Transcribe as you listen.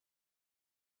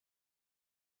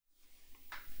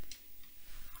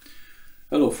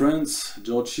Hello friends,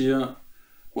 George here.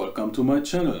 Welcome to my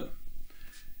channel.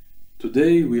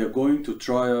 Today we are going to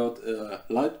try out a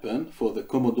light pen for the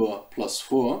Commodore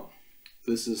Plus/4.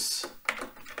 This is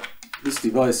this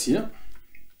device here.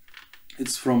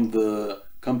 It's from the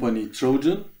company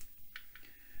Trojan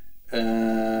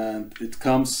and it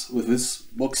comes with this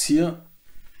box here.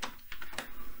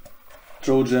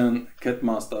 Trojan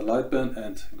CAD-Master Lightpen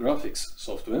and graphics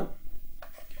software.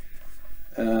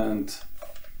 And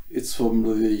it's from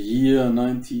the year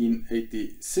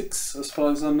 1986 as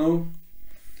far as I know.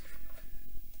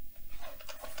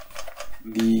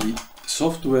 The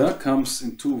software comes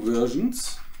in two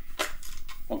versions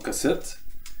on cassette.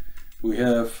 We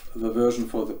have the version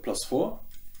for the Plus/4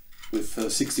 with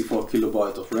 64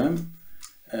 kilobyte of RAM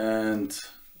and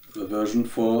the version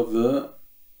for the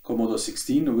Commodore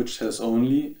 16, which has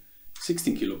only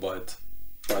 16 kilobytes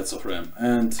of RAM.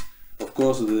 And of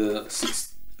course the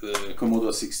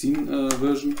Commodore 16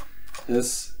 version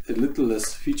has a little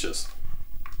less features.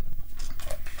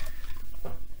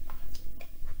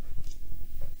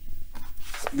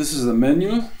 This is the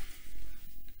manual,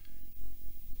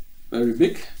 very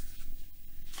big,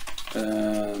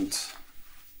 and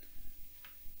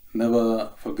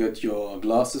never forget your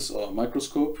glasses or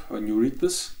microscope when you read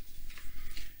this.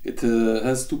 It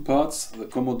has two parts, the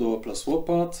Commodore Plus/4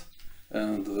 part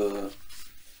and the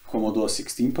Commodore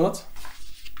 16 part.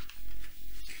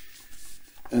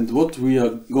 And what we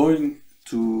are going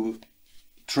to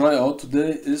try out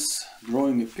today is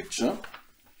drawing a picture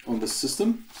on the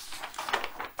system,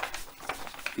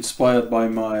 inspired by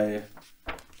my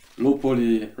low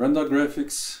poly render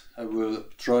graphics. I will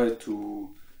try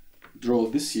to draw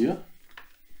this here,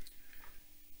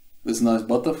 this nice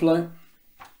butterfly,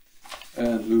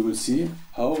 and we will see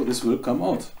how this will come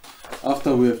out.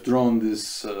 After we have drawn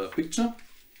this picture,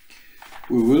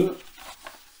 we will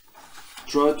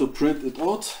try to print it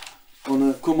out on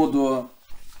a Commodore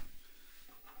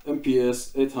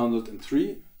MPS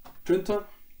 803 printer.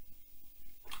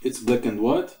 It's black and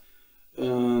white,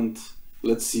 and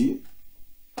let's see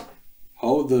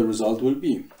how the result will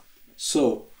be.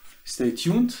 So stay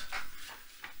tuned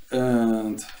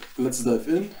and let's dive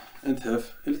in and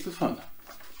have a little fun.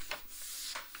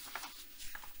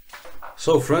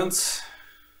 So friends,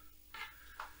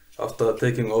 after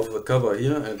taking off the cover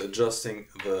here and adjusting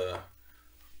the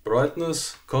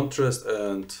brightness, contrast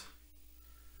and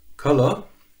color,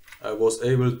 I was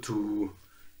able to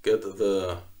get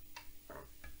the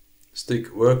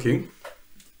stick working.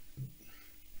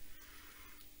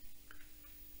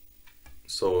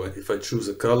 So if I choose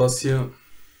the colors here,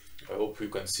 I hope you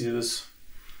can see this.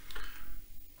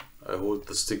 I hold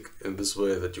the stick in this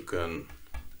way that you can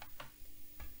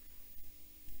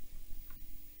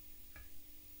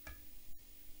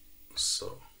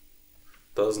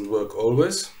doesn't work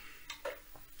always,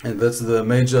 and that's the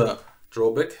major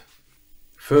drawback.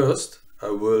 First, I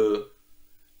will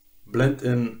blend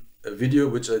in a video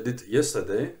which I did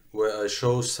yesterday where I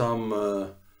show some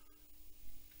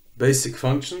basic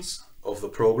functions of the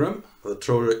program, the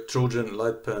Trojan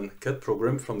Lightpen CAD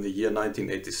program from the year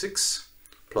 1986,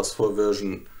 Plus/4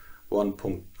 version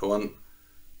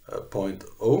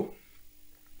 1.0.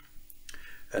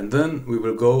 And then we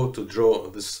will go to draw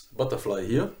this butterfly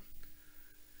here,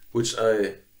 which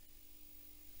I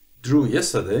drew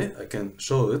yesterday. I can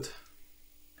show it.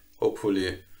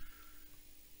 Hopefully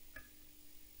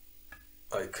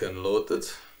I can load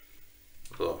it.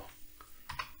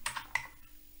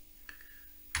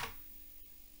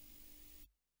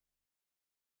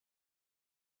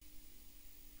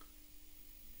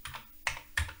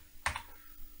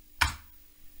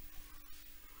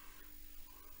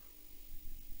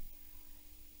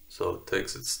 So it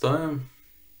takes its time.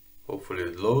 Hopefully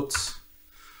it loads.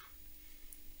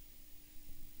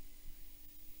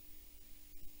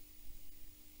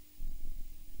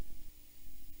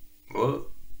 Well,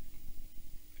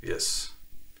 yes.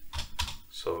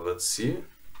 So let's see.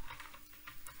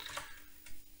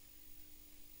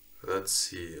 Let's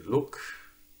see. Look.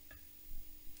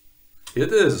 Here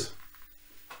it is.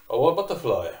 Our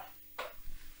butterfly.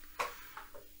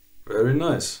 Very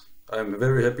nice. I'm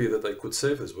very happy that I could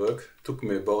save this work. It took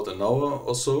me about an hour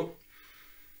or so.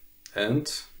 And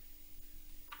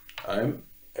I'm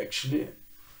actually,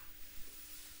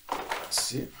 let's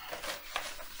see,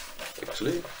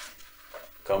 actually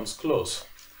comes close.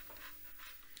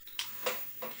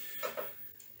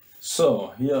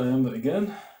 So here I am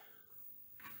again.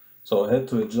 So I had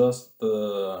to adjust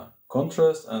the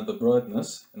contrast and the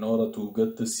brightness in order to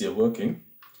get this here working.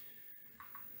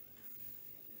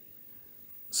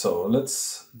 So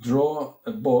let's draw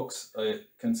a box. I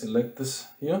can select this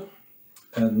here,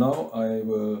 and now I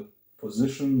will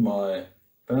position my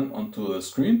pen onto the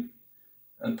screen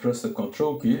and press the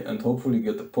Control key and hopefully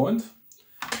get the point.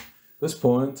 This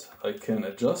point I can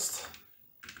adjust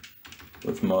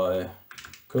with my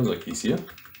cursor keys here.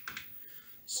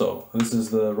 So this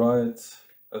is the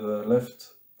left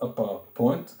upper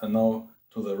point, and now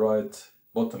to the right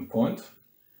bottom point.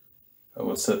 I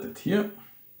will set it here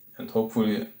and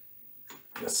hopefully,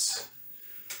 yes,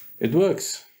 it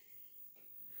works.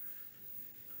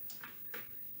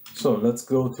 So let's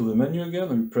go to the menu again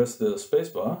and press the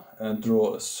spacebar and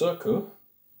draw a circle.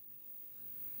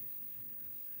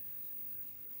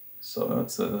 So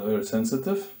that's very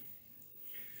sensitive.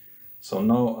 So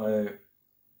now I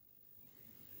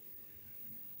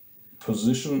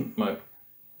position my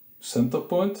center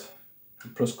point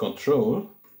and press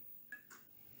Control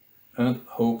and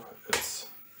hope it's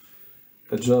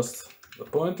adjust the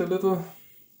point a little.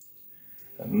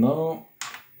 And now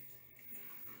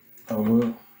I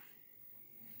will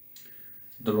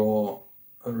draw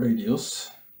a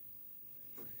radius.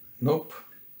 Nope,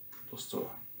 just draw.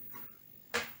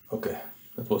 Okay,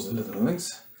 that was the little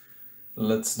things.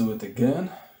 Let's do it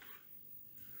again.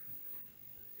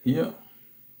 Here.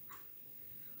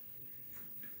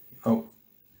 Oh,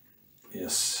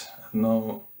 yes.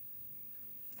 Now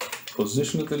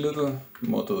position it a little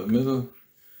more to the middle.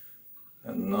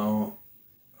 And now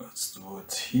let's do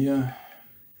it here.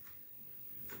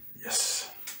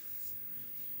 Yes.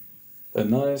 A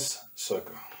nice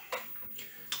circle.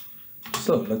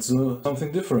 So let's do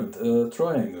something different, a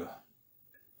triangle.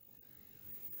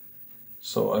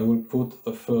 So I will put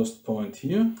the first point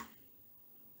here,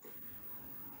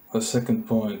 the second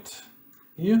point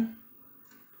here,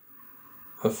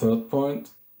 the third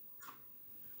point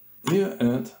here,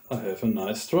 and I have a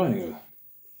nice triangle.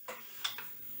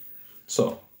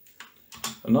 So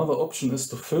another option is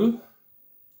to fill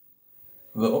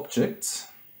the objects.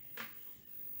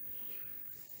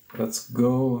 Let's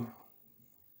go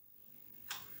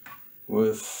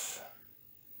with,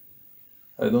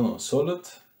 I don't know, solid.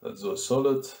 Let's do a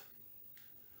solid.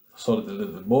 Solid a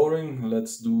little bit boring.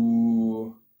 Let's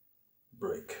do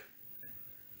break.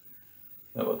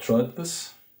 Never tried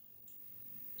this.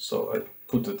 So I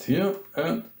put it here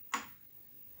and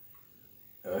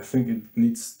I think it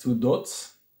needs 2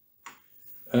 dots.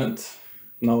 And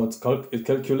now it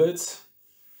calculates.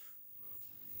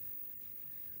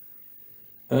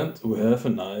 And we have a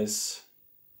nice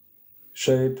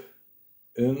shape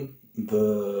in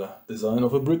the design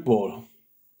of a brick wall.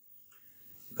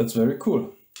 That's very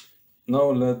cool.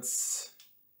 Now let's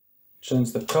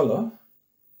change the color.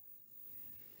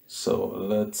 So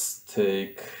let's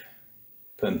take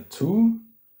pen 2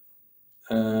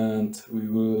 and we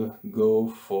will go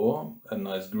for a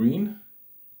nice green.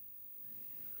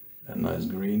 A nice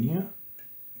green here.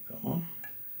 Come on.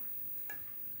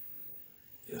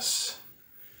 Yes.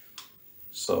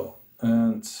 So,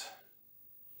 and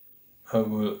I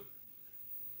will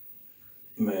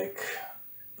make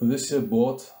this here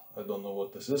board. I don't know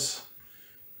what this is.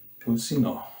 We'll see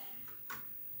now.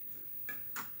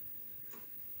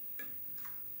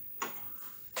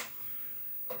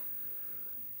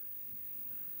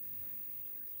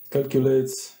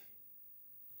 Calculates.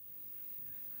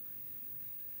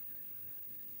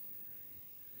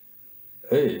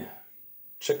 Hey,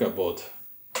 checkerboard.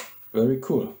 Very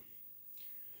cool.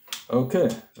 Okay,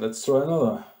 let's try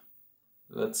another.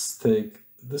 Let's take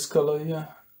this color here.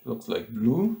 Looks like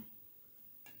blue.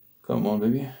 Come on,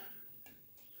 baby.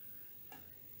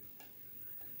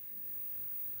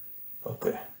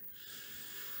 Okay.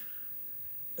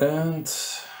 And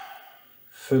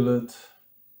fill it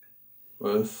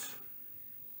with,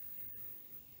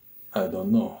 I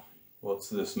don't know, what's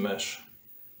this mesh?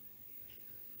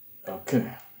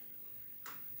 Okay.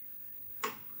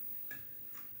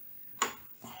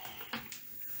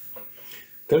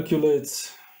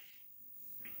 Calculates,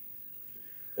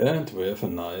 and we have a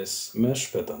nice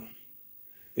mesh pattern.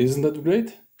 Isn't that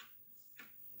great?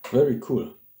 Very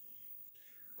cool.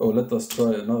 Oh, let us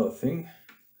try another thing.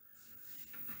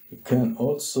 You can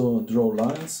also draw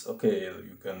lines. Okay,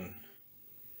 you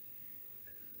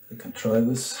can try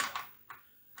this.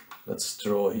 Let's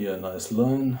draw here a nice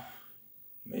line.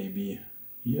 Maybe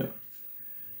here.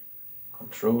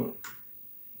 Control.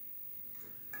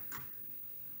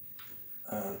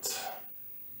 And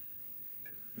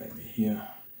maybe here.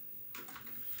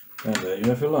 And there you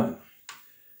have your line.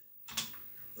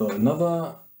 So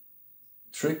another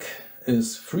trick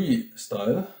is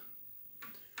freestyle.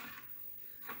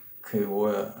 Okay,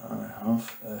 where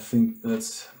I think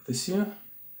that's this here.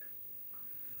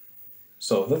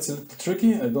 So that's a little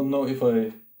tricky. I don't know if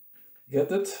I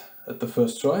get it at the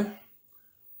first try,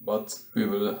 but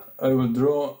I will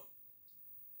draw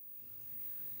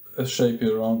a shape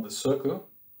around the circle.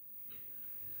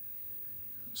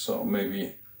 So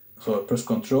maybe, so I press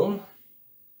Control.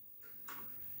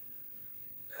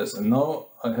 Yes, and now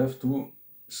I have to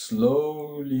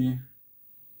slowly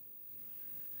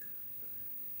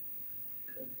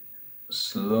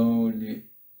yes.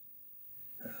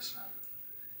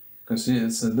 You can see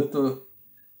it's a little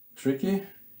tricky.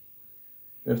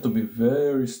 You have to be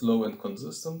very slow and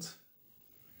consistent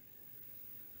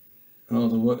in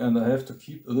order to work, and I have to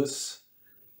keep this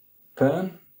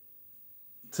pen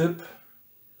tip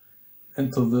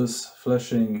into this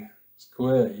flashing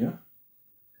square here,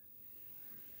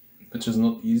 which is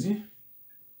not easy.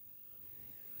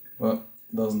 Well,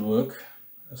 doesn't work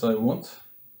as I want.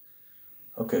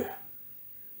 Okay,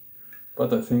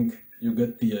 but I think you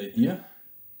get the idea.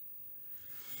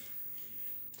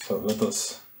 So let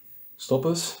us stop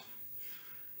us.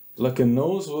 Like a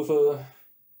nose with a,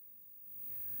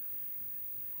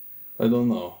 I don't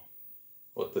know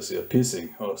what this is, a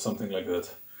piercing or something like that.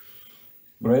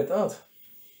 Great art.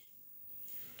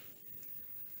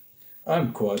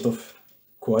 I'm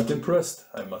quite impressed,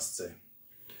 I must say.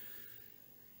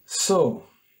 So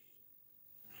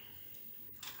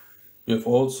you have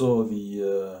also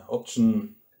the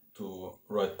option to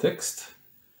write text.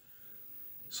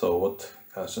 So what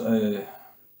I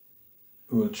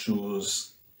will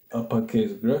choose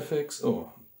uppercase graphics.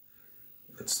 Oh,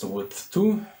 let's do width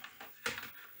 2.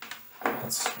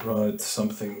 Let's write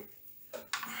something.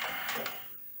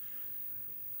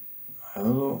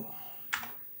 Hello.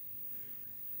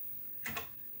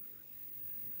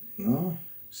 No,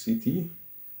 CT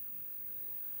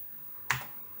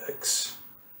X.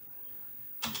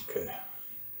 Okay.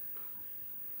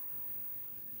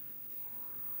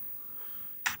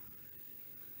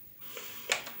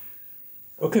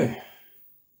 Okay.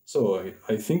 So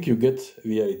I think you get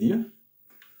the idea.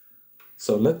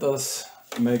 So let us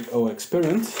make our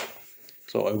experiment.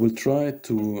 So I will try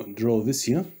to draw this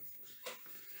here,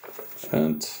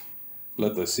 and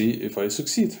let us see if I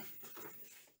succeed.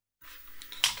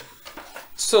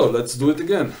 So let's do it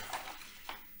again.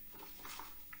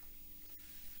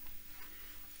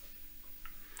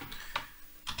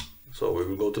 So we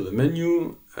will go to the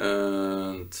menu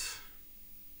and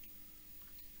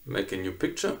make a new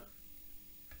picture.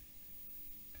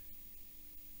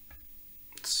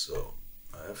 So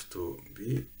I have to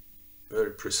be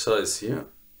very precise here.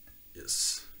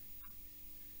 Yes.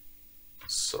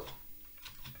 So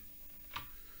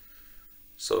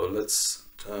let's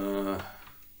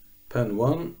pen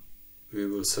 1, we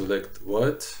will select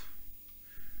white,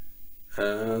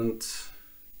 and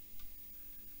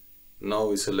now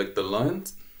we select the line,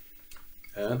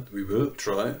 and we will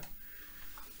try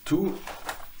to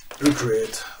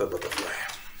recreate the butterfly.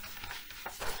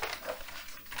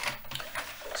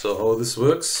 So how this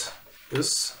works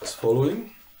is as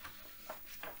following.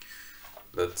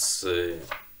 Let's say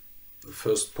the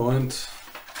first point,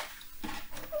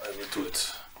 I will do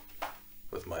it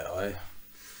with my eye.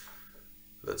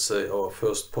 Let's say our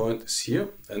first point is here,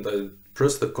 and I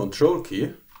press the Control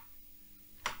key,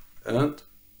 and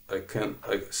I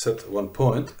set one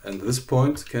point, and this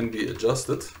point can be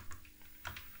adjusted.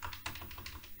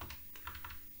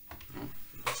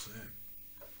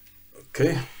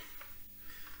 Okay,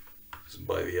 this is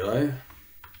by the eye.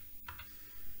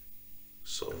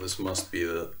 So this must be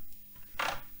the,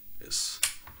 yes,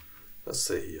 let's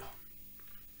say here.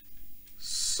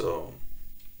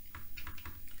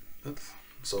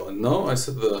 So and now I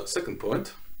set the second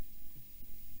point.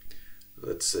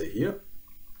 Let's say here.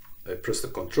 I press the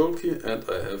Control key and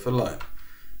I have a line.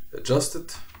 Adjust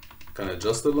it, can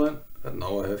adjust the line, and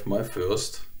now I have my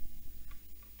first,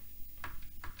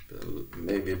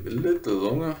 maybe a little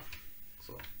longer.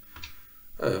 So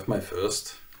I have my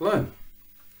first line.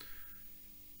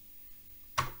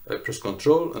 I press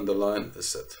Control and the line is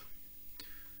set.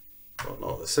 So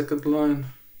now the second line,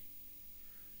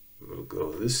 we'll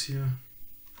go this here.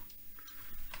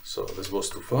 So this was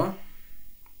too far.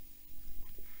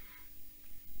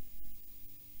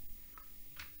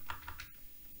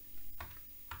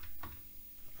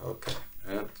 Okay,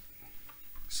 and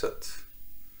set.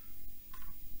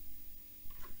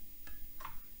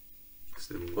 This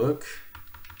didn't work.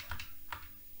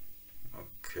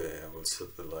 Okay, I will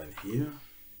set the line here.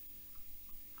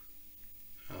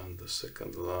 And the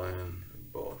second line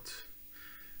about.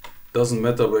 Doesn't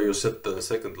matter where you set the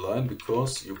second line,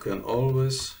 because you can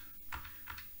always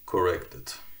correct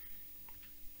it.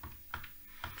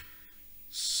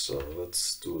 So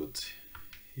let's do it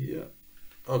here.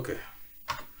 Okay.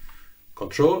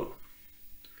 Control,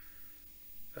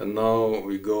 And now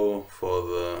we go for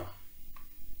the,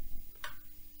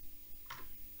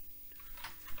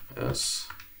 yes,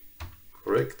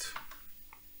 correct.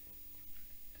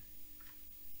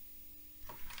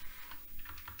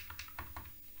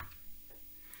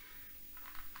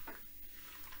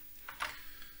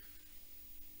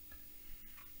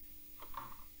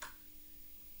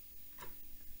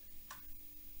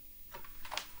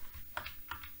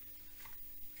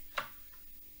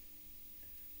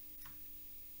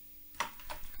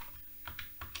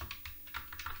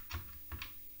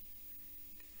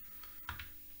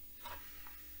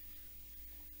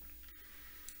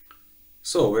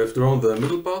 So we have drawn the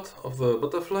middle part of the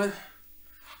butterfly.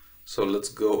 So let's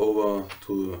go over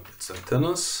to its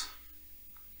antennas.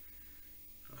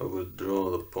 I will draw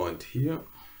the point here.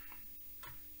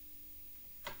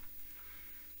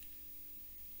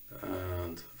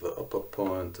 And the upper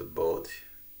point about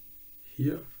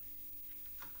here.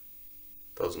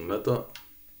 Doesn't matter.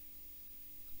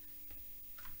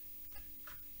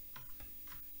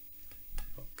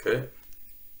 Okay.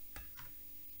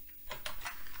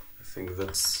 I think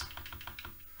that's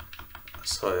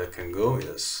as high I can go.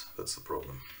 Yes, that's the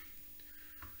problem.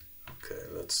 Okay,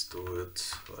 let's do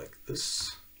it like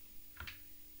this.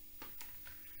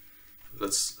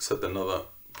 Let's set another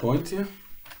point here.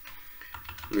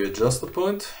 We adjust the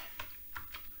point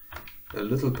a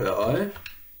little per eye.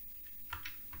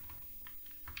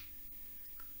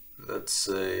 Let's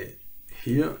say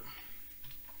here.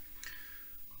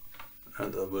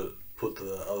 And I will put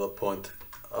the other point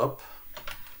up.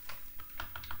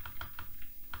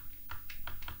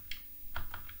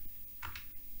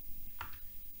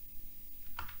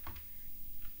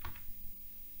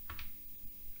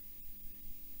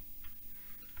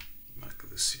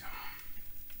 This here.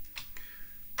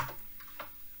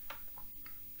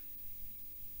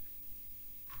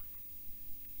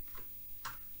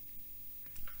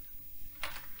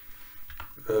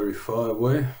 Very far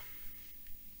away.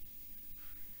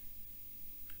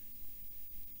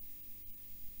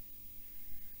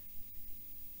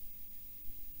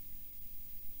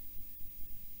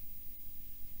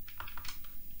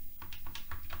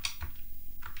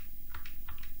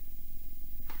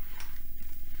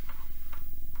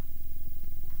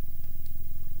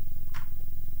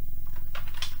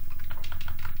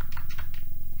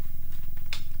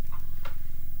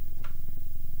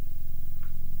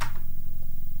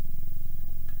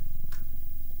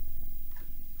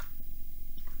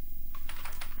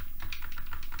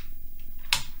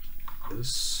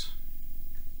 This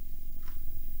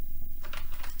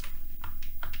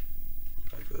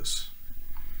like this.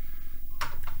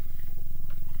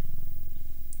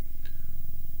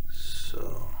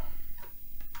 So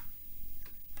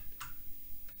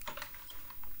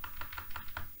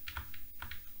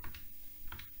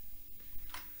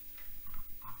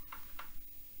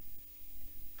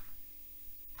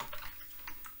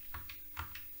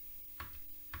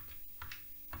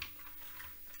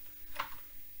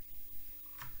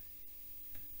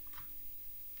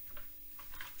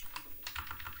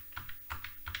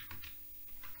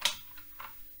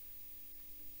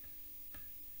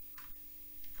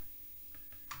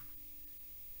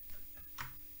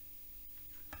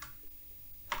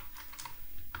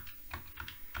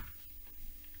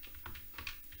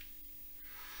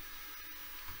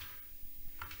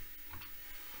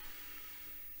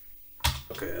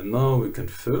okay, and now we can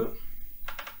fill.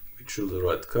 We choose the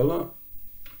right color,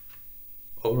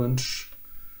 orange,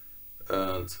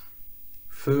 and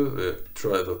fill. We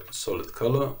try the solid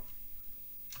color,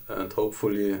 and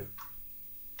hopefully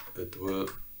it will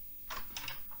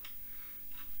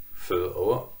fill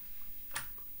our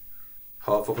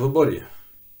half of the body.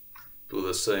 Do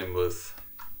the same with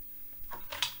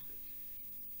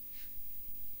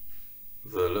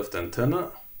the left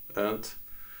antenna, and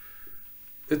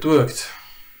it worked.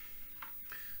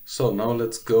 So now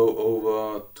let's go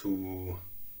over to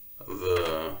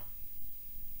the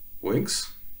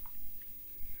wings.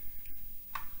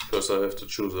 First I have to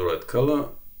choose the right color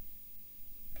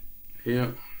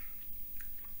here.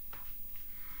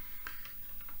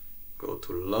 Go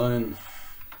to line.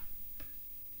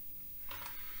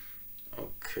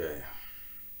 Okay.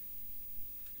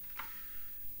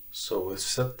 So we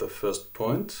set the first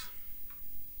point.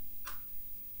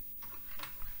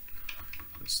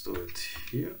 Let's do it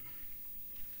here.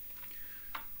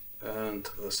 And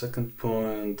the second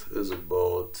point is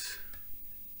about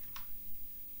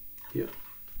here.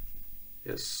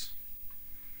 Yes.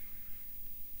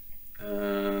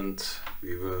 And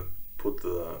we will put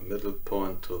the middle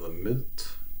point to the mid.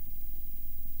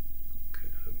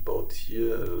 Okay, about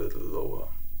here, a little lower.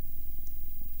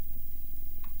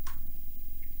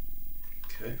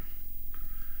 Okay,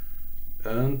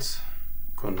 and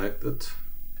connect it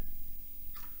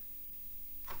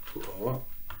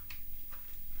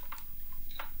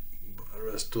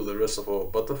to the rest of our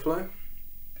Buttefly.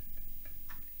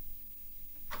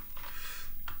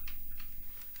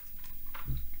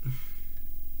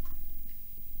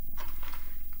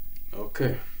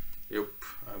 Okay, yep,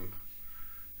 I'm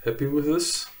happy with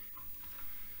this.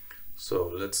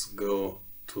 So let's go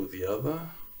to the other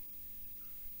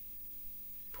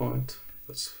point.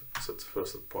 Let's set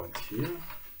first a point here.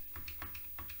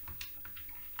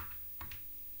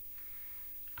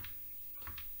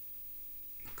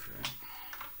 Okay,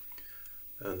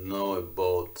 and now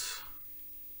about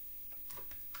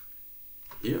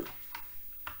here.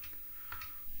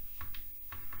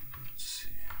 Let's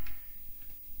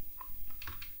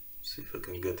see if I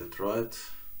can get it right.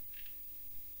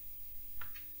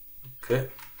 Okay,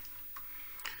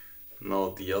 now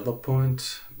the other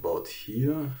point about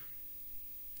here,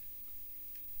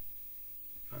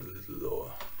 a little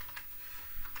lower.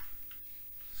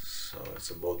 So it's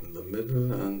about in the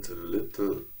middle and a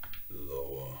little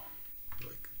lower,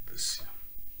 like this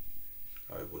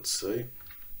here, I would say.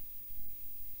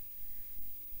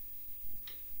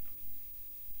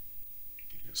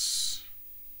 Yes.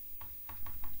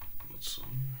 What's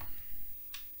on?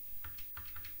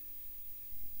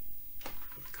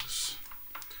 Like this.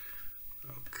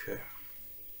 Okay.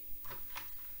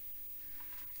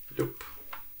 Yep.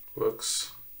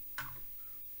 Works.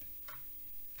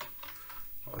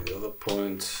 On the other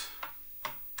point,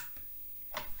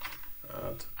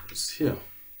 and it's here.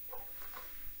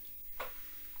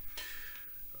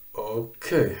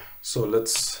 Okay, so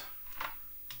let's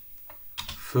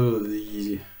fill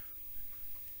the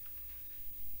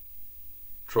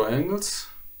triangles.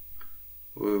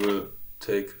 We will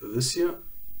take this here,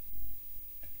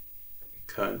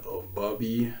 kind of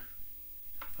Barbie,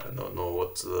 I don't know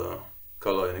what the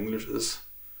color in English is,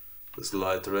 this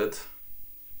light red,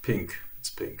 pink, it's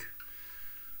pink.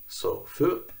 So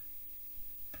fill.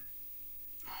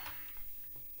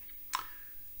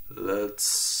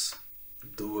 Let's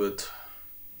do it,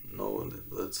 no,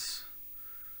 let's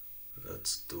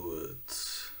do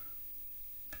it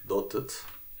dotted.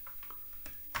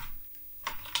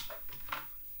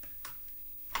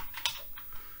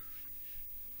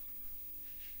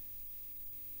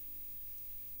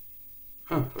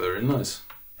 Huh, very nice.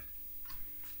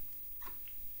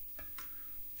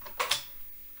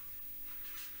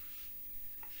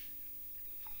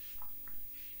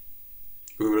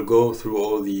 We will go through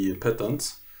all the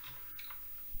patterns,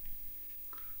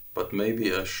 but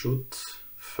maybe I should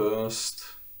first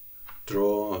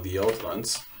draw the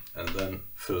outlines and then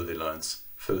fill the lines,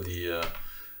 fill the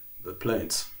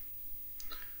planes.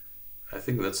 I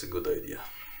think that's a good idea.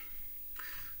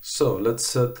 So let's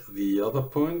set the other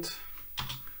point,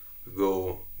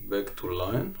 go back to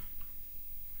line,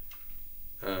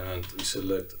 and we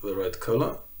select the right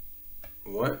color,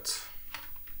 white.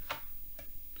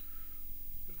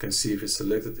 You can see if it's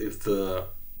selected, if the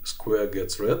square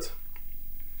gets red.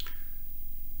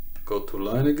 Go to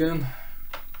line again.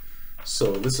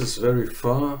 So this is very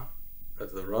far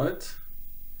at the right,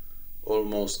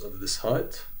 almost at this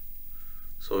height.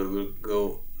 So we will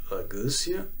go like this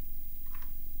here.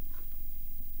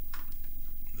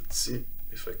 Let's see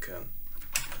if I can.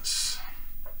 Yes,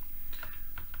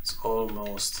 it's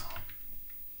almost.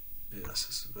 Yes,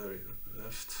 it's very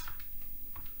left.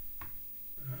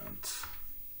 And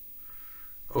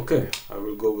okay, I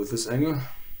will go with this angle.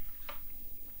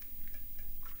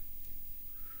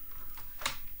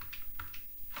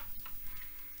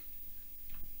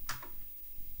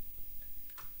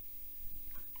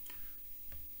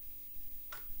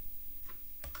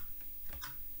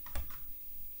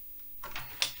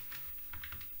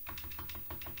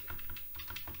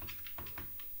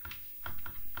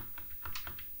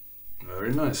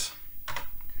 Very nice.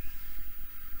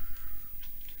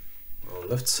 Well,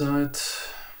 left side.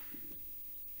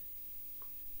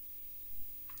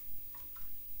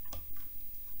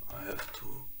 I have to.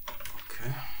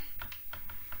 Okay.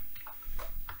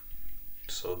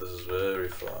 So this is very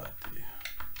far.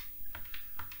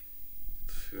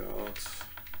 Out.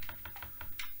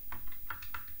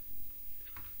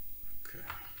 Okay.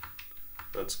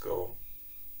 Let's go.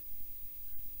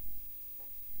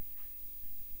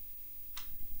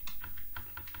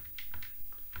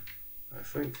 I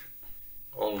think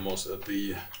almost at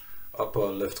the upper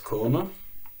left corner.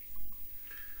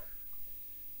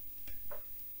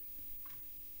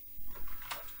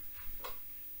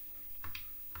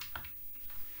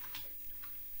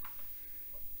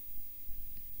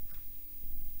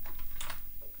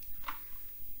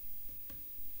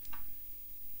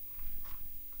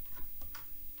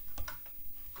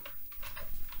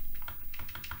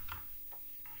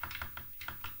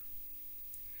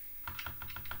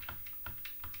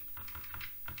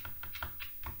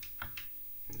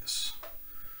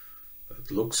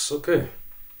 it looks okay.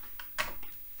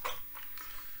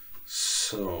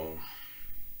 So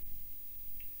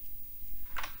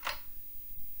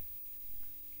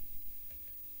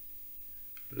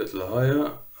a little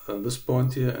higher than this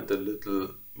point here and a little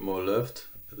more left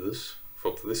this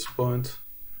from this point.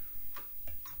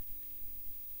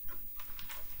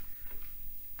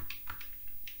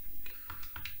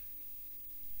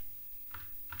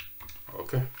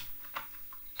 Okay.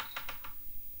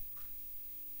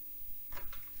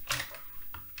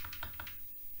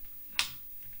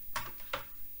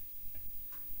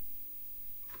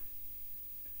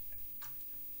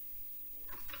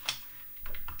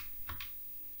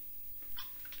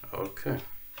 Okay,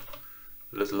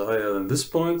 a little higher than this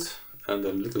point and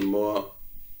a little more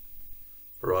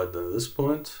right than this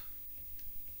point.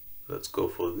 Let's go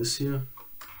for this here.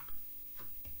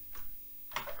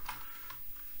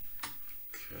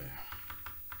 Okay,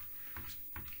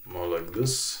 more like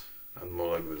this and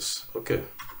more like this. Okay,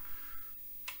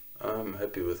 I'm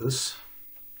happy with this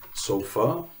so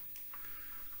far.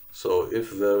 So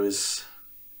if there is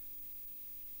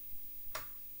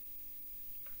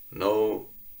no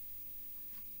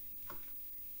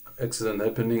accident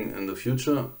happening in the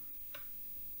future,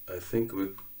 I think we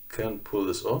can pull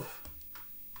this off.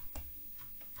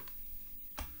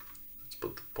 Let's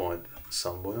put the point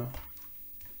somewhere.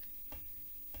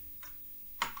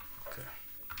 Okay.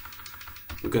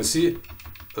 You can see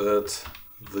that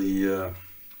the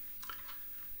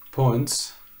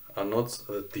points are not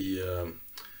that the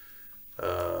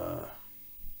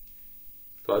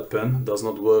light pen does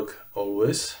not work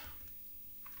always.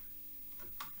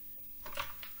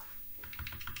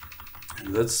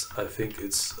 And that's, I think,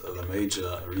 it's the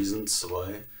major reasons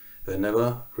why they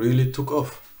never really took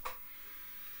off.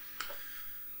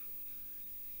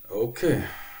 Okay,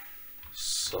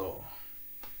 so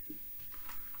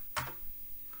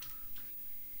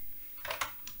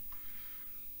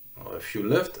a few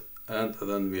left and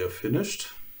then we are finished.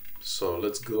 So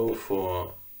let's go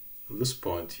for this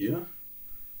point here.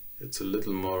 It's a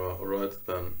little more right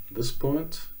than this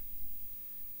point,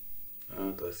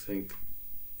 and I think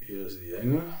here's the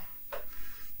angle.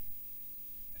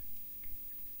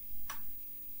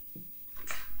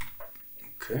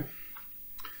 Okay,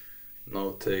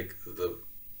 now take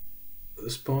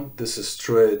this point. This is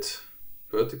straight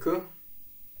vertical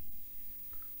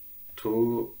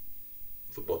to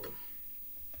the bottom.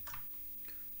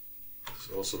 This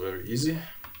is also very easy.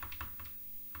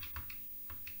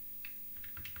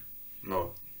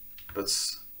 No,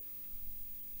 let's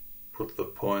put the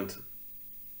point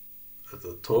at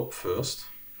the top first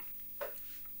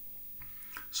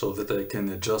so that I can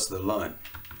adjust the line.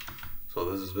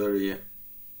 So this is very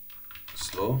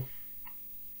slow.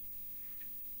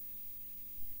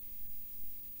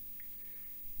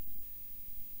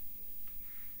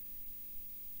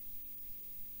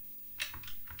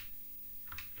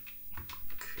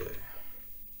 Okay.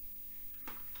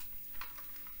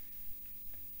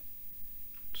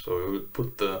 So we will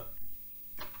put the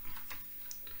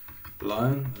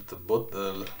line at the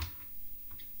bottom.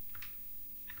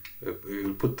 We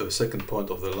will put the second point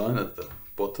of the line at the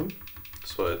bottom,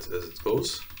 so as it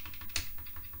goes.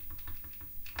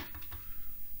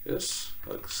 Yes,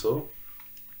 like so,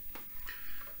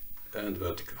 and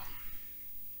vertical.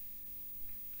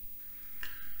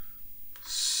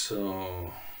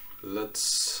 So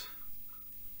let's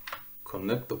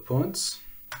connect the points.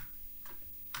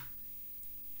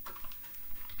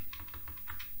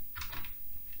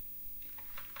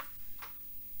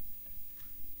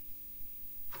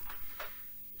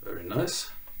 Very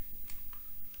nice.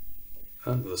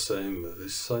 And the same with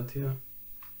this side here.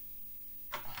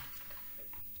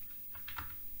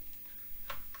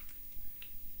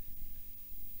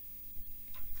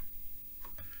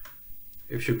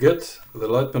 If you get the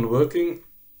light pen working,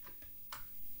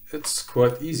 it's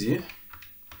quite easy,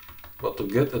 but to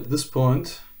get at this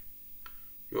point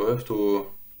you have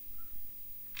to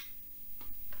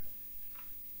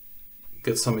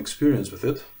get some experience with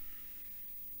it.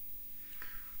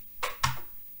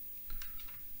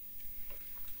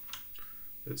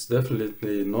 It's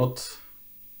definitely not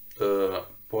a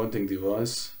pointing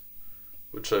device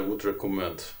which I would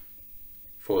recommend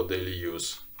for daily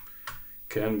use.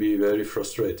 Can be very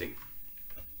frustrating.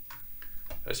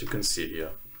 As you can see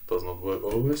here, it does not work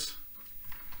always.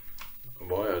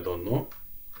 Why, I don't know.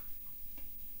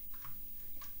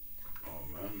 Oh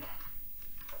man.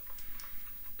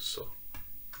 So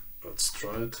let's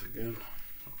try it again.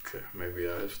 Okay, maybe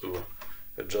I have to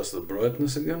adjust the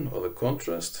brightness again or the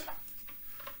contrast.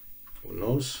 Who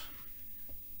knows?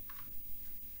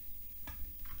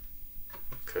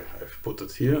 Okay, I've put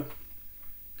it here.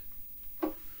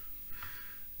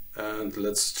 and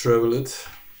let's travel it.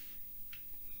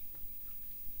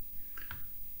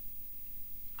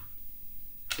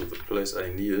 To the place I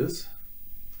need it.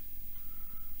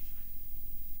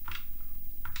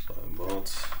 So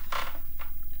about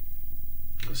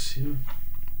this here.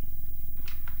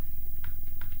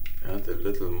 And a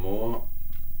little more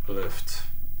left.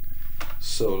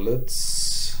 So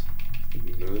let's a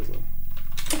little.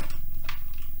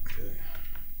 Okay.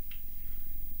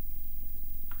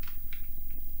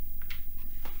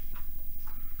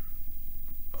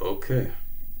 Okay.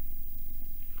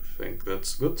 I think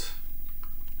that's good.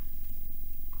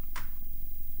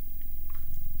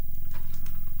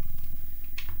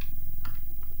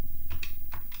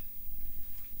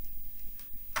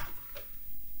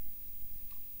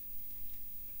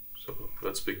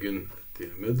 Let's begin at the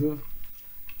middle.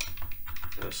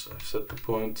 Yes, I've set the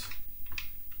point.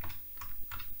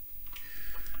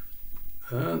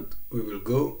 And we will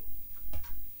go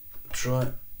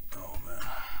try. Oh man.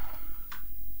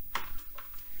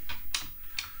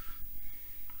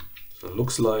 So it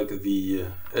looks like the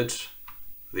edge,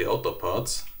 the outer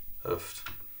parts have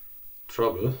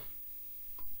trouble.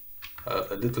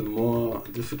 A little more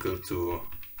difficult to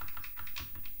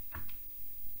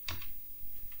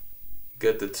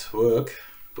get it work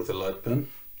with a light pen.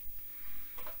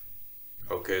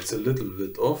 Okay, it's a little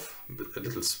bit off, a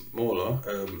little smaller,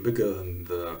 bigger than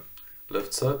the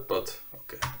left side, but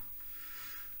okay,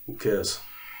 who cares?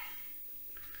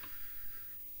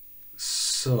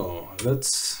 So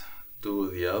let's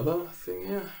do the other thing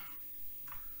here.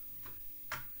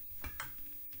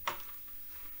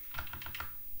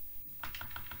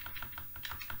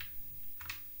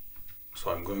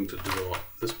 So I'm going to draw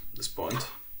this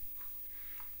point.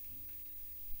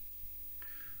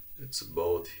 It's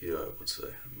about here, I would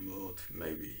say. About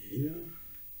maybe here.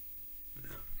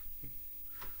 Yeah,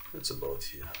 it's about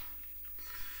here.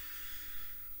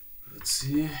 Let's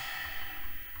see.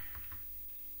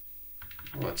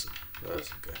 Oh, that's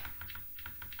okay.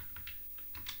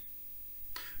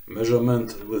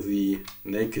 Measurement with the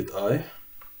naked eye.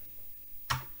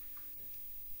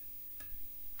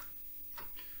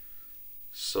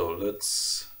 So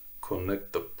let's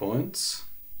connect the points.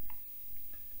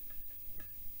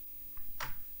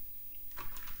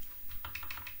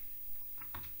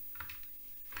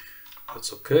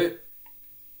 That's okay.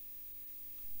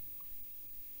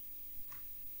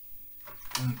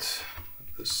 And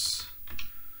this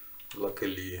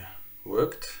luckily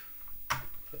worked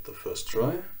at the first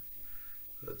try.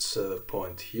 Let's set a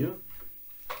point here.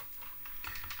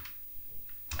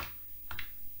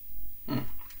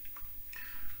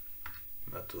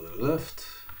 That to the left.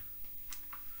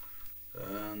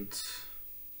 And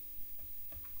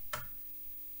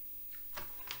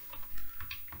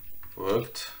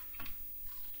worked.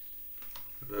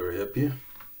 Very happy.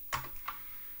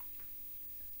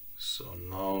 So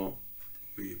now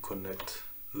we connect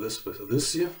this with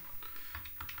this here,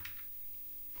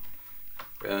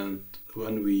 and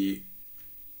when we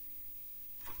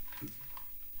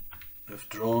have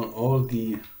drawn all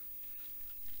the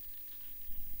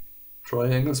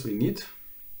triangles we need,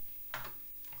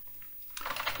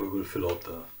 we will fill out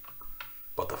the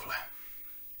butterfly.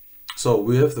 So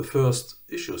we have the first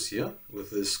issues here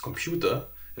with this computer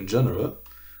in general.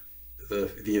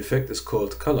 The effect is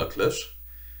called color clash.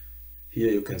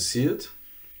 Here you can see it.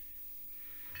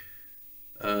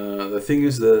 The thing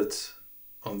is that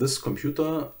on this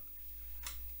computer,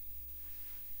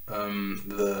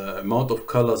 the amount of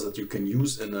colors that you can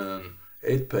use in an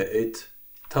 8x8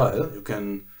 tile, you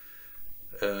can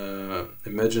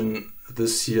imagine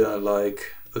this here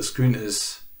like the screen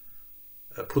is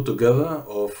put together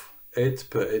of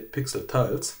 8x8 pixel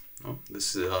tiles.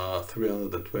 This are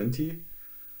 320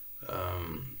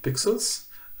 pixels,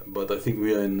 but I think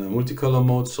we are in multicolor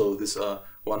mode, so these are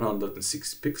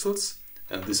 160 pixels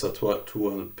and these are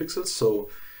 200 pixels, so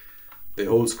the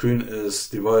whole screen is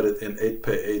divided in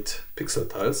 8x8 pixel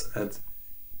tiles, and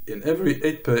in every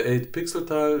 8x8 pixel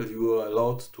tile you are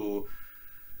allowed to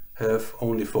have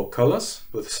only 4 colors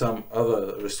with some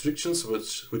other restrictions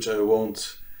which I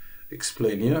won't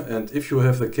explain here. And if you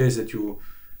have the case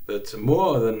that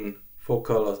more than 4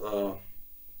 colors are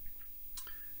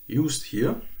used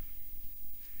here,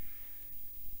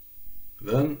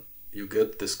 then you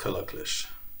get this color clash.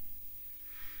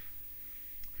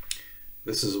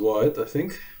 This is white, I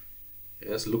think.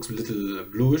 Yes, looks a little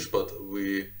bluish, but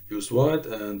we use white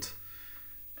and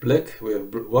black. We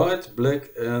have white, black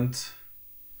and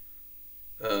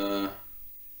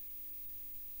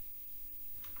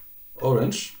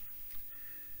orange.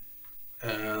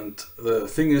 And the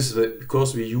thing is that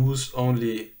because we use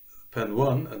only pen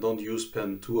 1 and don't use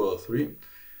pen 2 or 3,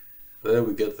 there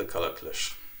we get the color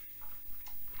clash.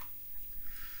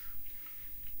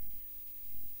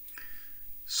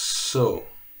 So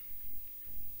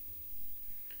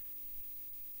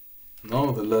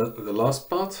now the last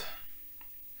part.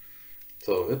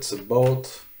 So it's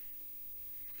about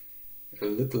a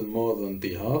little more than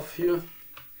the half here.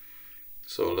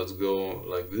 So let's go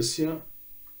like this here.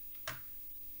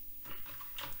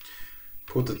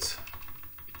 Put it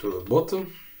to the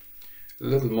bottom, a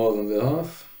little more than the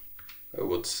half. I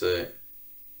would say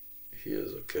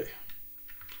here's okay.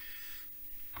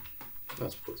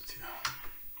 Let's put it here.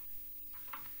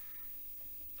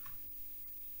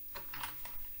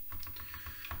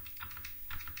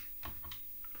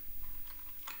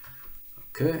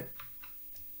 Okay.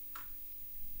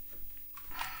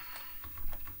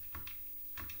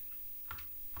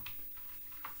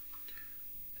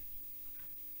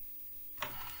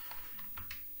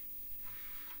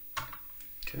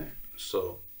 Okay,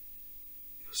 so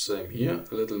the same here,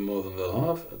 a little more than the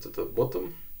half at the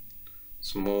bottom.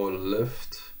 It's more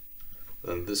left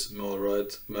than this, more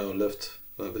right, more left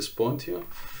than this point here.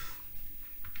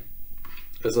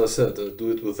 As I said, I'll do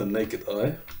it with a naked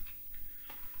eye.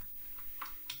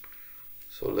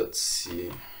 So let's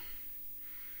see,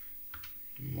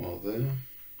 more there,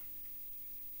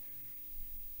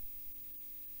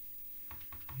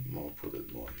 more, put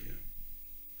it more here.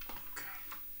 Okay.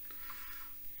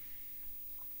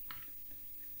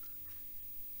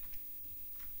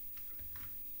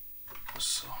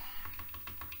 So,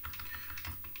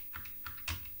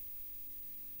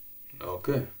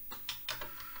 okay,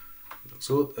 looks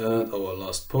good. And our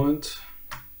last point.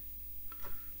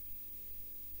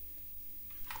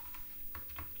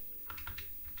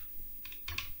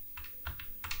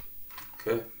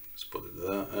 Okay, let's put it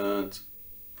there, and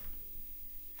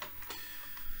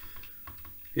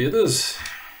here it is.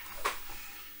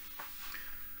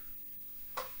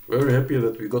 Very happy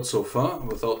that we got so far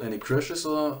without any crashes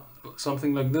or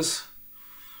something like this.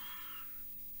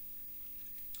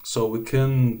 So we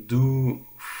can do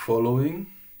following.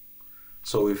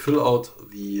 So we fill out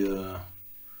the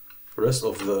rest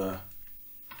of the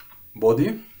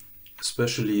body,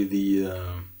 especially the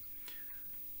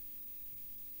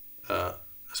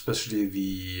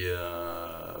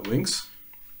wings.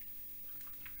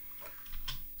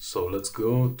 So let's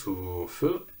go to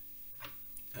fill,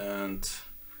 and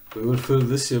we will fill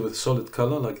this here with solid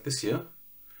color like this here.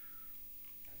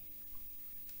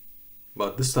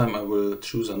 But this time I will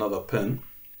choose another pen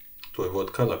to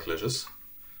avoid color clashes.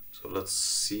 So let's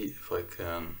see if I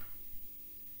can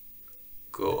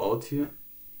go out here.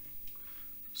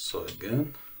 So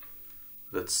again,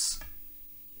 let's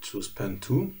choose pen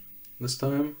 2 this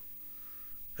time.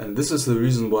 And this is the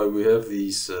reason why we have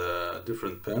these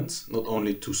different pens, not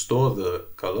only to store the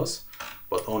colors,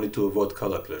 but only to avoid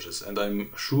color clashes. And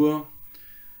I'm sure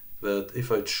that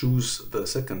if I choose the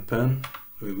second pen,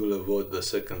 we will avoid the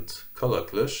second color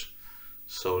clash.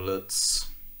 So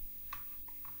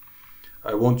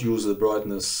I won't use the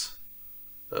brightness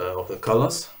of the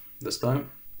colors this time.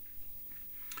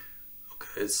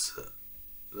 Okay,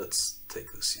 let's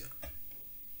take this here.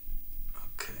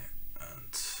 Okay,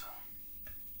 and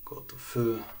go to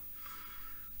fill,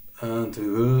 and we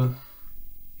will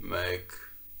make,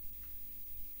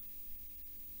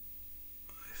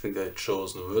 I think I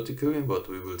chose the vertically, but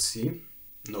we will see.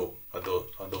 No, I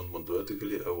don't want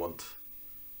vertically. I want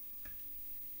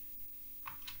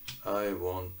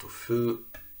to fill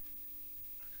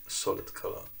solid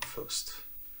color first.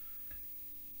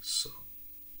 So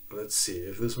let's see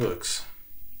if this works.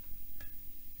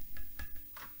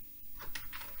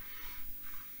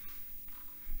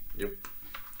 Yep.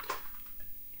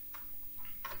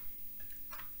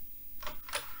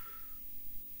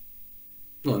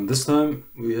 No, and this time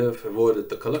we have avoided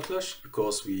the color clash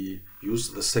because we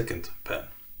used the second pen,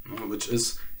 which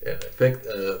is in fact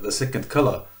the second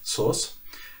color source.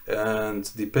 And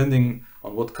depending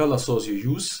on what color source you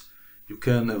use, you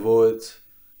can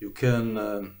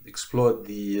exploit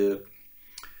the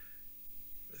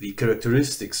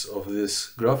characteristics of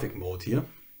this graphic mode here,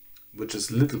 which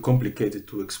is a little complicated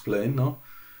to explain now.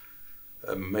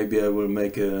 Maybe I will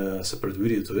make a separate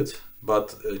video to it,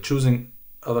 but choosing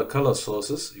other color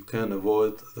sources, you can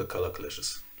avoid the color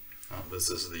clashes. This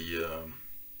is the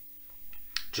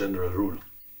general rule.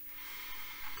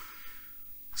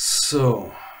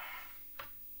 So,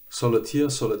 solid here,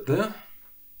 solid there.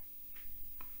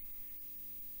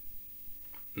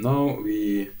 Now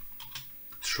we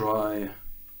try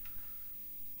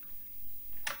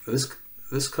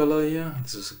this color here.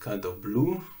 This is a kind of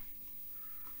blue.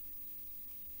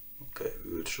 Okay,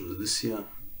 we will choose this here.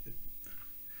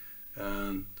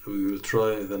 and we will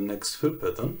try the next fill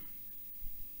pattern.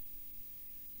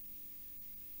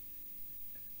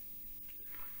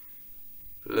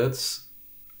 Let's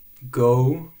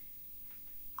go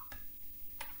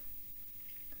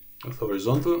with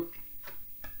horizontal.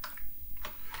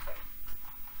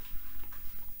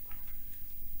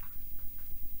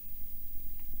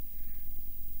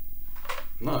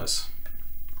 Nice.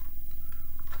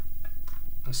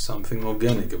 There's something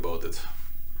organic about it.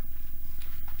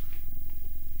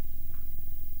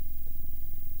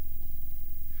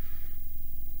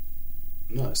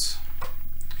 Nice.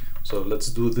 So let's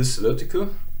do this vertical.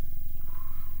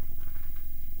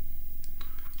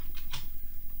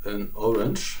 And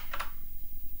orange.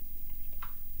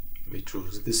 We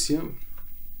choose this here.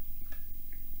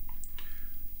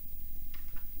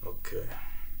 Okay.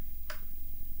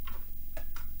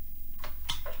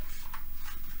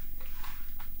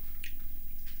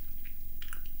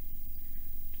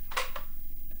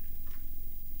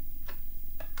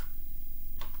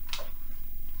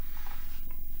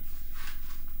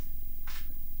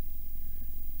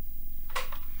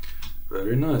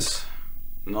 Very nice.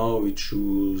 Now we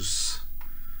choose,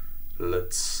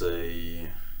 let's say,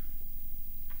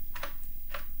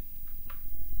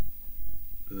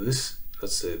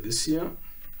 this here,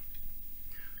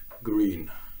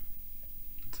 green.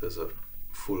 It has a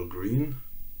full green.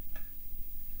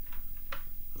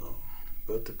 Oh,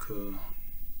 vertical.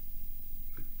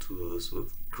 We do this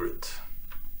with grid.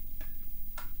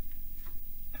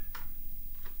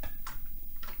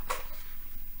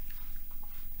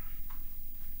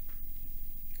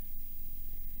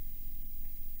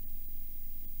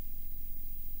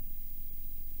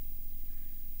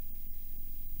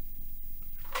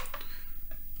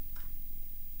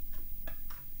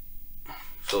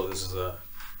 So this is a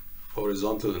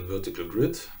horizontal and vertical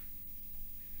grid.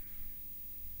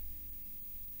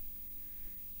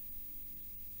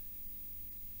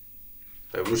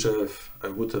 I wish I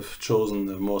would have chosen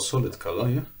a more solid color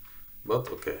here, but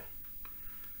okay.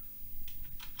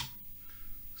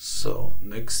 So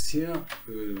next here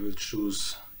we will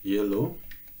choose yellow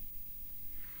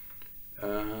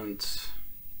and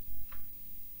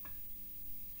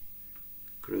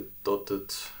grid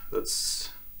dotted. Let's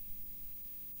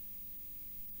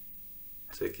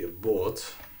take your board.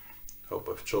 Hope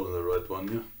I've chosen the right one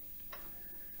here.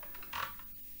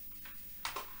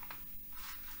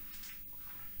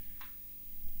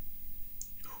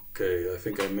 Okay, I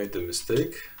think I made a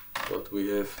mistake, but we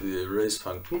have the erase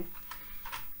function.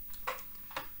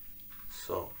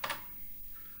 So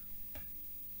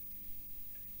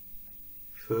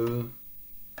fill,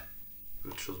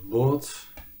 we'll choose board.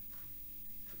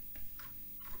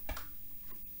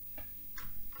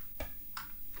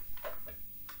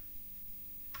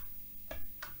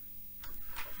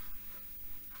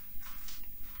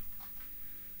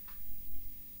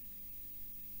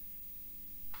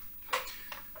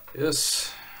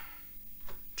 Yes,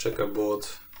 checkerboard.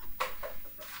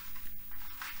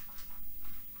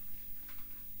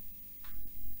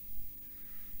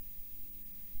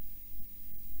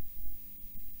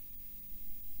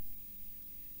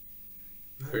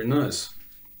 Very nice.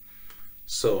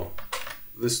 So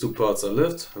these two parts are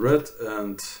left, red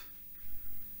and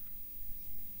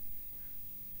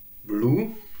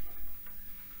blue.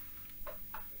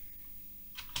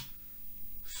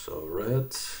 So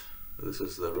red. This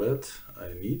is the red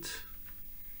I need,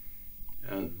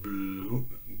 and blue,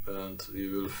 and we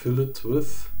will fill it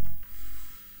with,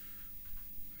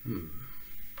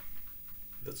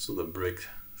 let's do the break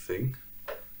thing.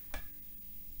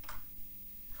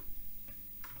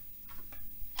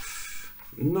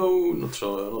 No, not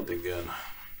sure, not again.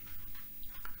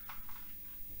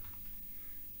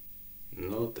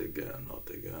 Not again, not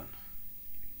again.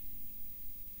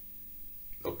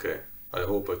 Okay, I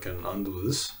hope I can undo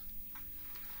this.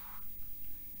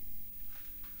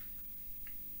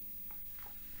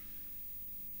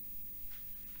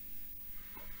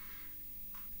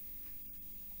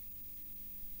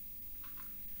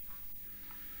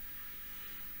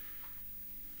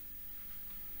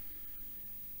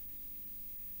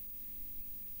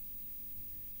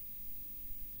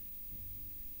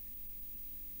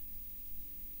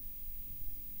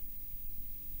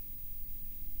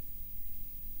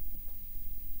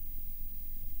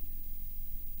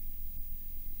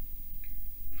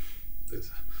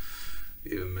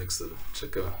 It even makes the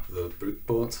checker the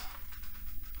brickboard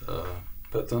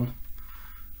pattern.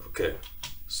 Okay,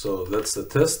 so that's the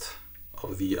test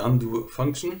of the undo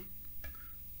function,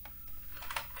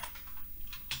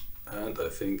 and I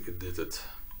think it did it.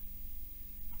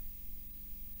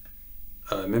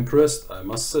 I'm impressed, I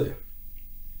must say.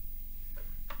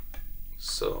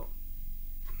 So,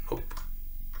 nope.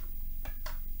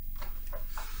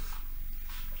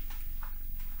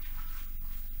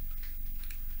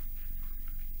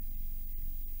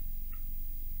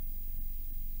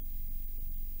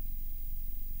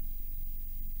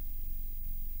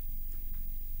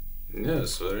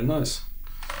 Yes, very nice.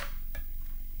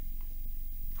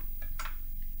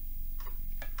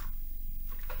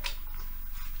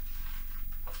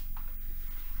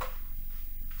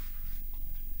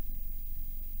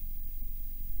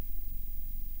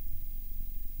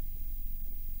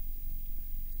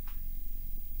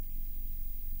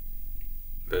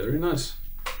 Very nice.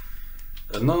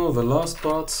 And now the last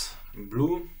part,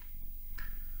 blue,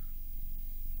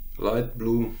 light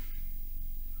blue.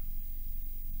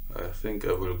 I think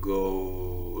I will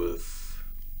go with,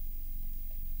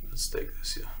 let's take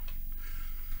this here,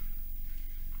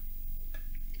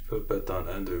 fill pattern,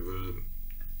 and we will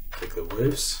take the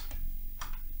waves.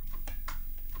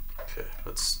 Okay,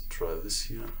 let's try this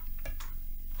here.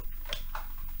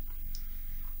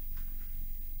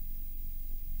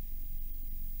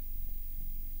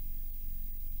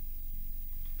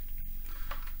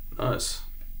 Nice.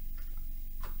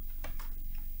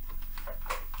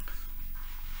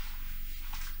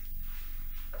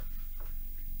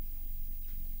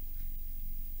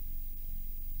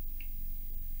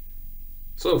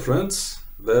 So friends,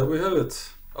 there we have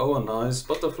it, our nice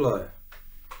butterfly.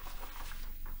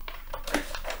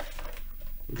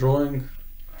 Drawing.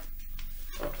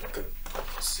 Oh, okay.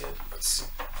 Let's see.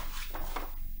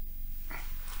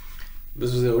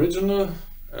 This is the original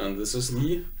and this is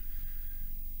the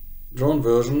drawn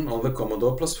version on the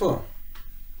Commodore +4.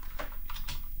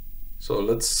 So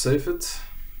let's save it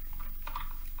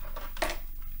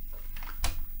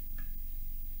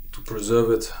to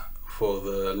preserve it for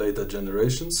the later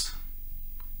generations.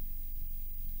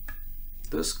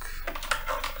 Disk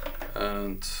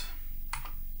and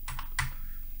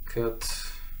CAD-BFL2.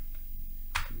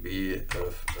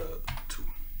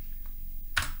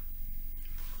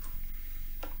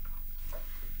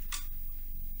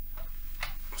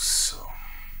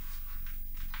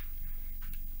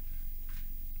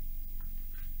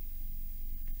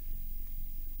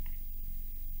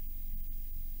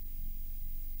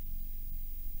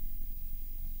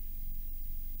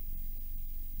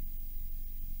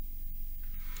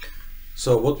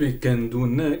 So what we can do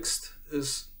next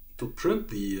is to print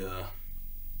the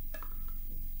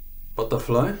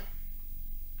butterfly,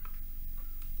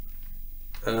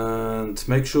 and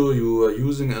make sure you are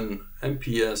using an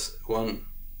MPS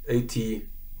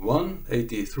 181,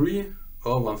 83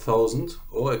 or 1000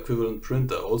 or equivalent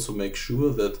printer. Also make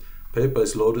sure that paper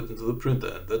is loaded into the printer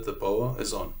and that the power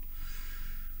is on.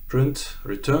 Print,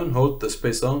 return, hold the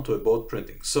space down to abort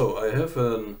printing. So I have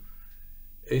an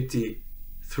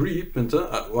 83 printer,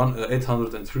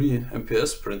 803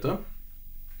 MPS printer.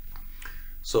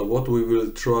 So what we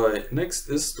will try next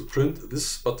is to print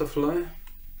this butterfly.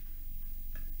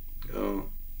 Go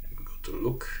to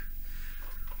look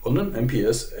on an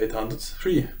MPS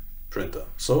 803 printer.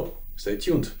 So stay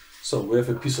tuned. So we have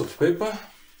a piece of paper.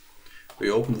 We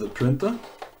open the printer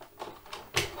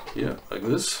here like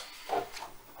this.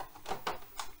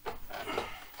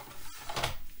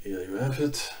 Here you have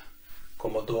it,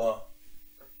 Commodore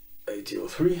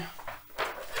 803,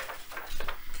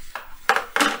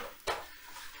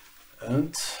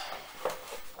 and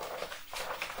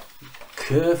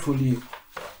carefully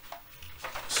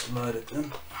slide it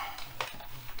in.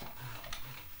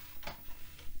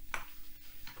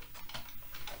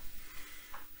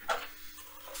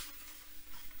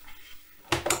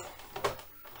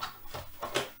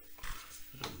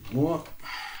 More.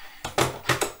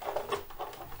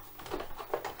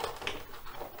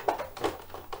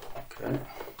 Okay.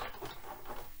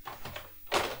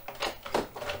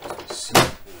 See, yeah,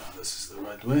 this is the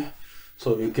right way.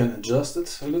 So we can adjust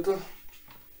it a little.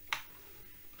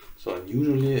 So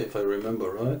usually, if I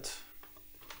remember right,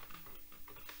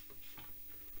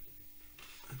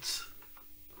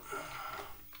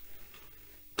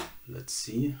 let's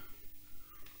see.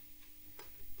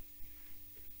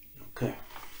 Okay.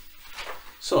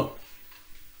 So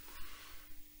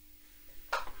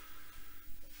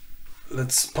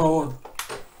let's power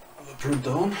the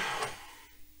printer on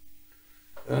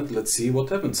and let's see what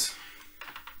happens.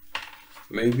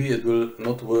 Maybe it will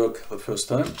not work the first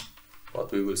time,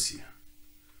 but we will see.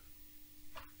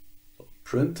 So,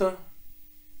 printer,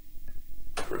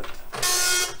 print.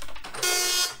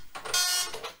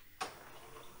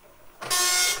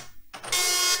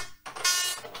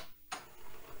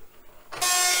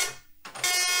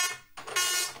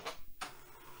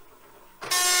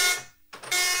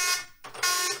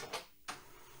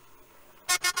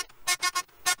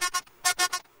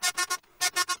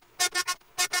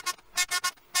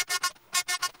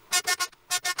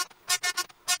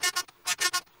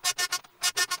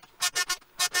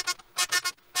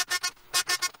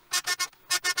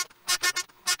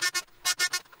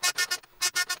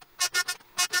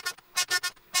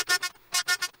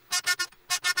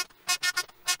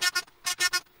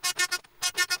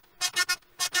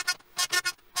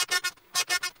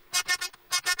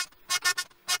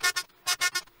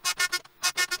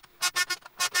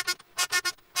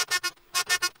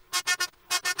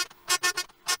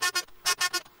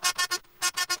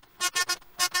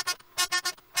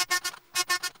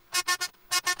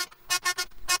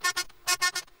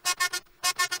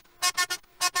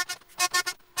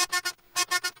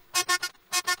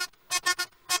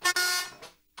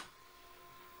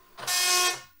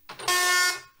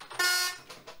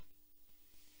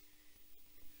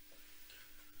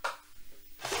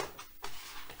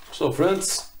 So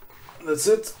friends, that's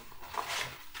it.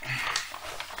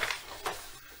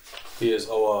 Here's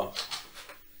our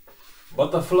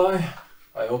Butterfly.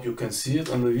 I hope you can see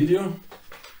it on the video.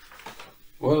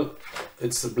 Well,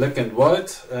 it's black and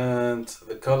white and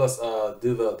the colors are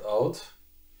dithered out.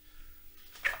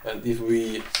 And if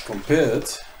we compare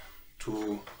it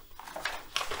to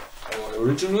our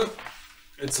original,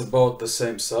 it's about the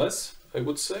same size, I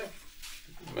would say.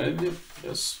 Maybe,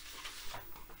 yes.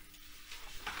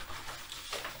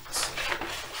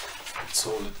 Let's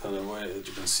hold it in a way that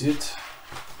you can see it.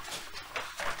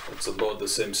 It's about the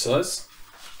same size.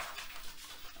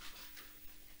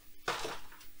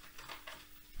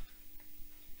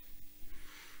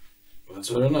 That's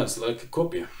very nice, like a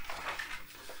copy.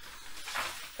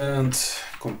 And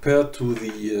compared to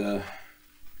the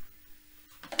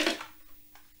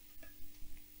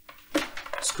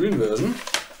screen version,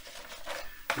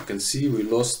 you can see we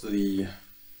lost the,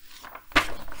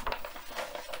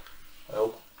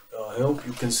 I hope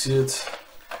you can see it,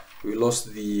 we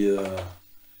lost the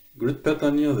grid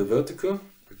pattern here, the vertical,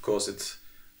 because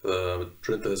the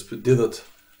printer has dithered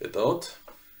it out.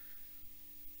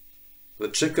 The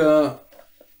checker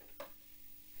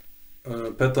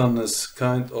pattern is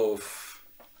kind of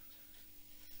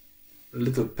a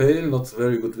little pale, not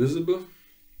very good visible.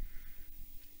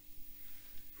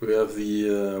 We have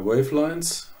the wave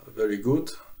lines, very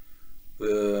good.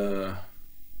 The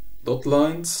dot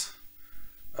lines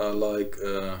are like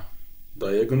a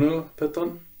diagonal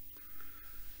pattern.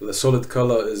 The solid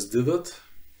color is dithered.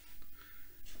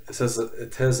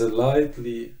 It has a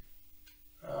lightly,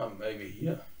 maybe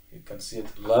here, you can see it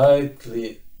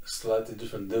slightly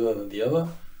different dither than the other,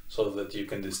 so that you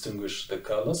can distinguish the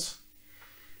colors.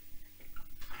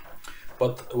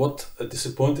 But what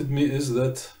disappointed me is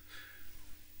that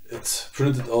it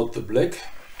printed out the black.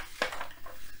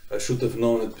 I should have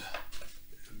known it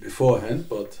beforehand,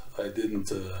 but I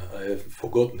didn't. I have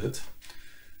forgotten it.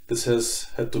 This has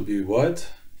had to be white,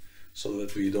 so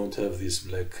that we don't have this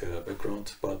black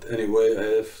background. But anyway,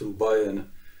 I have to buy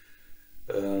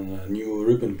a new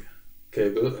ribbon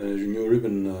cable, a new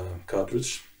ribbon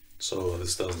cartridge, so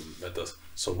this doesn't matter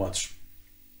so much.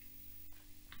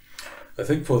 I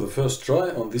think for the first try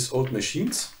on these old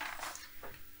machines,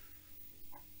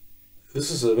 this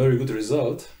is a very good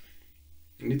result.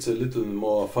 It needs a little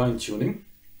more fine-tuning.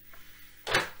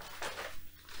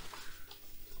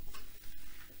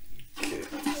 Okay,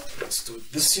 let's do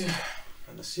this here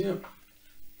and this here,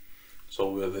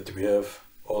 so that we have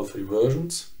all three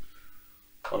versions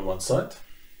on one side.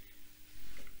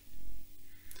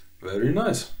 Very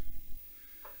nice.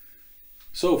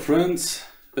 So friends,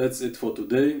 that's it for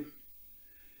today.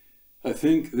 I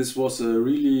think this was a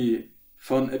really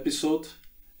fun episode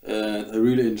and I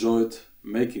really enjoyed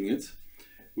making it.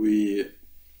 We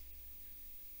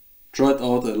tried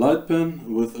out a light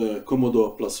pen with a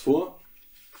Commodore +4.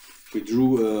 We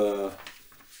drew a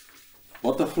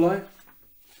butterfly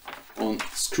on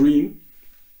screen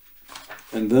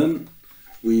and then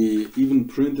we even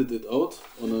printed it out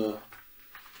on a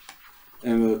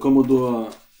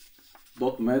Commodore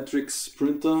dot matrix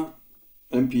printer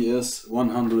MPS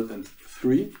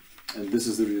 103, and this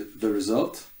is the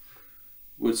result,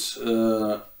 which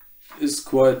is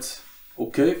quite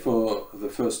okay for the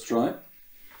first try.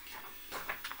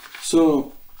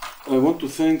 So I want to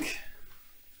thank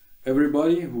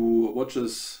everybody who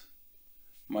watches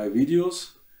my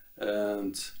videos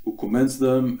and who comments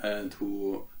them and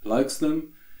who likes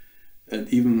them and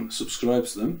even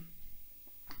subscribes them.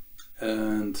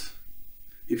 And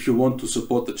if you want to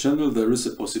support the channel, there is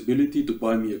a possibility to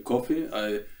buy me a coffee.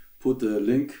 I put a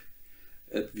link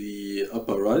at the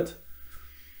upper right.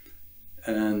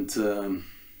 And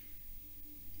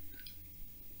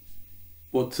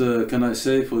what can I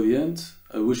say for the end?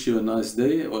 I wish you a nice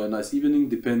day or a nice evening,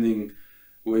 depending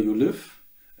where you live.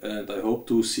 And I hope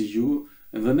to see you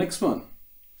in the next one.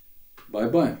 Bye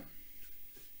bye.